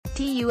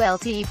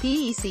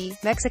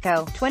TULTPEC,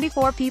 Mexico.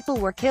 24 people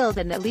were killed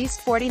and at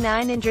least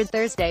 49 injured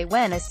Thursday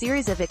when a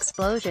series of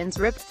explosions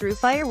ripped through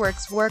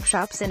fireworks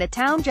workshops in a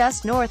town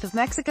just north of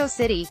Mexico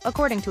City,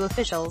 according to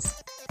officials.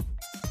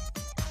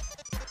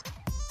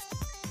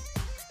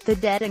 The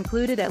dead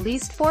included at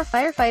least 4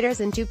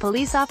 firefighters and 2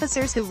 police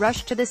officers who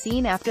rushed to the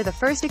scene after the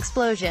first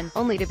explosion,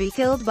 only to be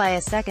killed by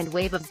a second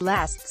wave of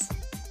blasts.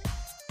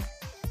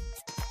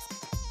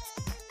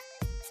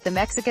 The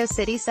Mexico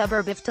City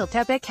suburb of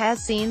Tultepec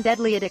has seen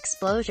deadly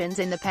explosions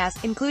in the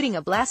past, including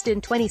a blast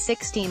in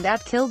 2016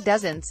 that killed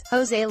dozens.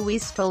 Jose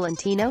Luis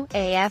Tolentino,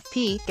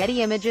 AFP,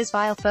 Getty Images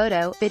file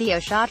photo. Video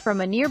shot from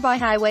a nearby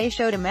highway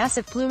showed a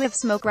massive plume of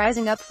smoke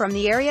rising up from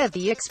the area of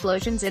the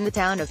explosions in the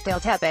town of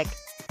Tultepec.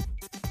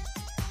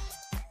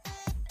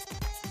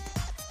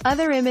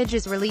 Other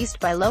images released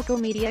by local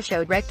media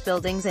showed wrecked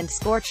buildings and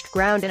scorched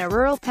ground in a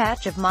rural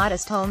patch of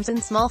modest homes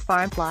and small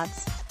farm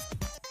plots.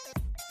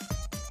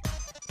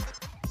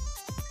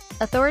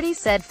 Authorities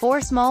said 4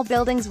 small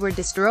buildings were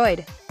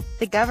destroyed.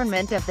 The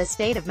government of the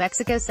state of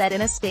Mexico said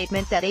in a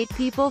statement that 8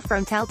 people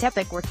from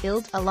Tultepec were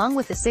killed, along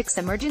with the 6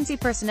 emergency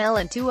personnel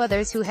and 2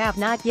 others who have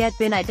not yet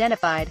been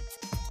identified.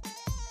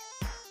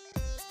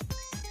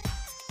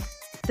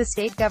 The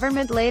state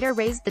government later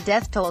raised the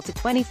death toll to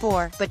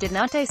 24, but did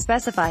not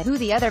specify who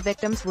the other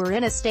victims were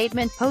in a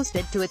statement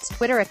posted to its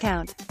Twitter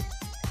account.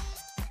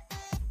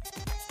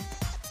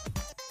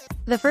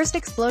 The first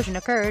explosion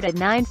occurred at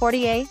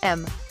 9:40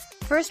 a.m.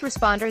 First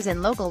responders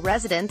and local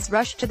residents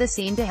rushed to the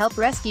scene to help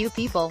rescue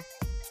people.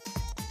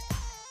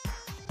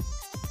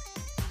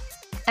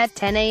 At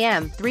 10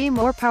 a.m., 3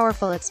 more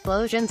powerful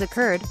explosions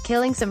occurred,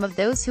 killing some of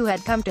those who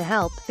had come to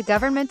help, the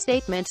government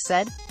statement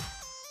said.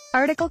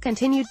 Article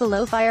continued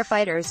below.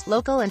 Firefighters,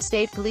 local and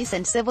state police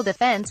and civil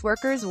defense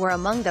workers were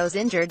among those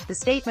injured, the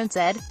statement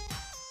said.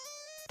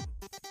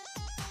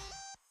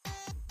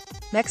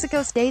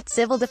 Mexico State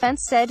Civil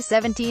Defense said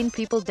 17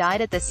 people died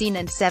at the scene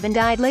and 7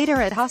 died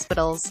later at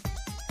hospitals.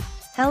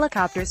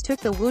 Helicopters took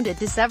the wounded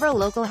to several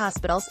local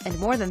hospitals, and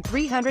more than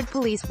 300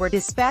 police were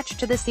dispatched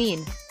to the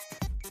scene.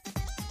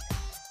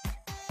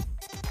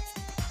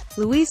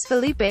 Luis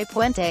Felipe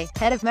Puente,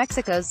 head of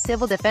Mexico's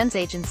Civil Defense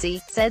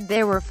Agency, said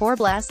there were 4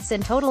 blasts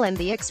in total and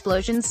the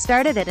explosions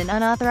started at an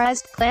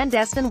unauthorized,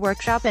 clandestine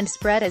workshop and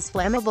spread as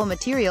flammable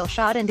material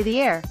shot into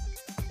the air.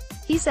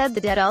 He said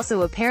the dead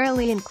also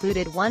apparently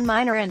included 1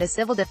 miner and a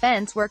civil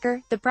defense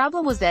worker. The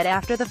problem was that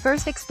after the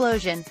first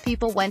explosion,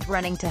 people went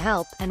running to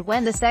help, and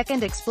when the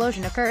second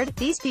explosion occurred,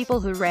 these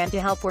people who ran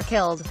to help were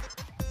killed.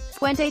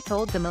 Puente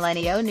told the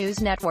Milenio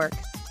News Network.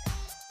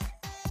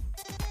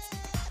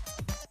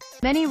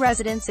 Many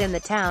residents in the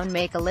town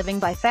make a living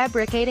by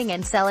fabricating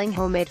and selling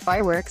homemade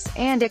fireworks,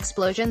 and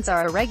explosions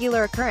are a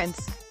regular occurrence.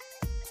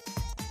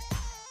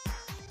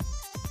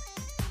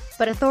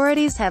 But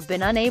authorities have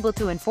been unable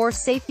to enforce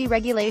safety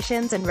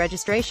regulations and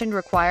registration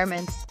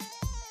requirements.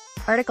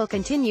 Article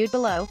continued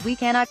below. We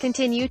cannot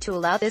continue to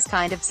allow this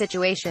kind of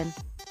situation,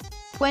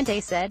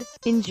 Puente said.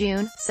 In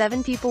June,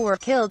 7 people were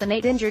killed and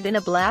 8 injured in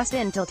a blast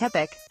in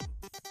Tultepec.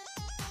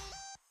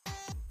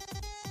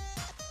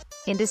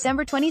 In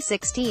December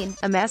 2016,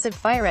 a massive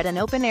fire at an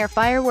open-air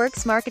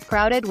fireworks market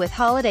crowded with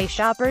holiday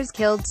shoppers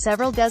killed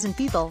several dozen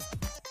people.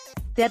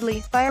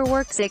 Deadly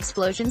fireworks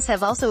explosions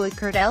have also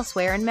occurred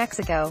elsewhere in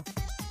Mexico.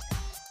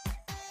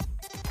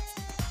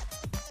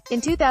 In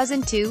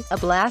 2002, a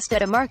blast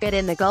at a market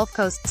in the Gulf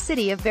Coast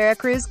city of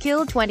Veracruz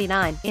killed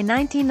 29. In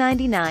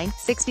 1999,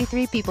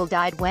 63 people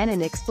died when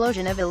an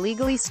explosion of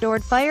illegally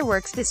stored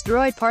fireworks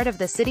destroyed part of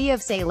the city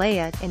of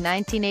Celaya. In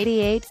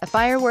 1988, a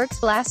fireworks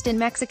blast in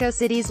Mexico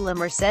City's La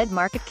Merced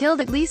market killed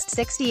at least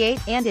 68,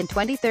 and in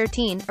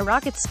 2013, a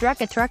rocket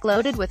struck a truck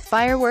loaded with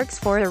fireworks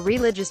for a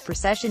religious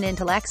procession in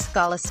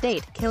Tlaxcala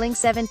State, killing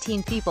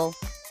 17 people.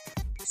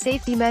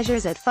 Safety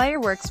measures at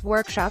fireworks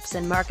workshops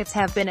and markets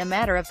have been a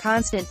matter of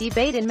constant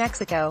debate in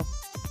Mexico.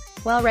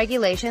 While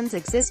regulations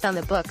exist on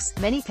the books,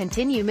 many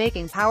continue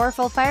making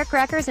powerful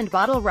firecrackers and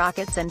bottle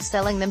rockets and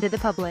selling them to the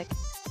public.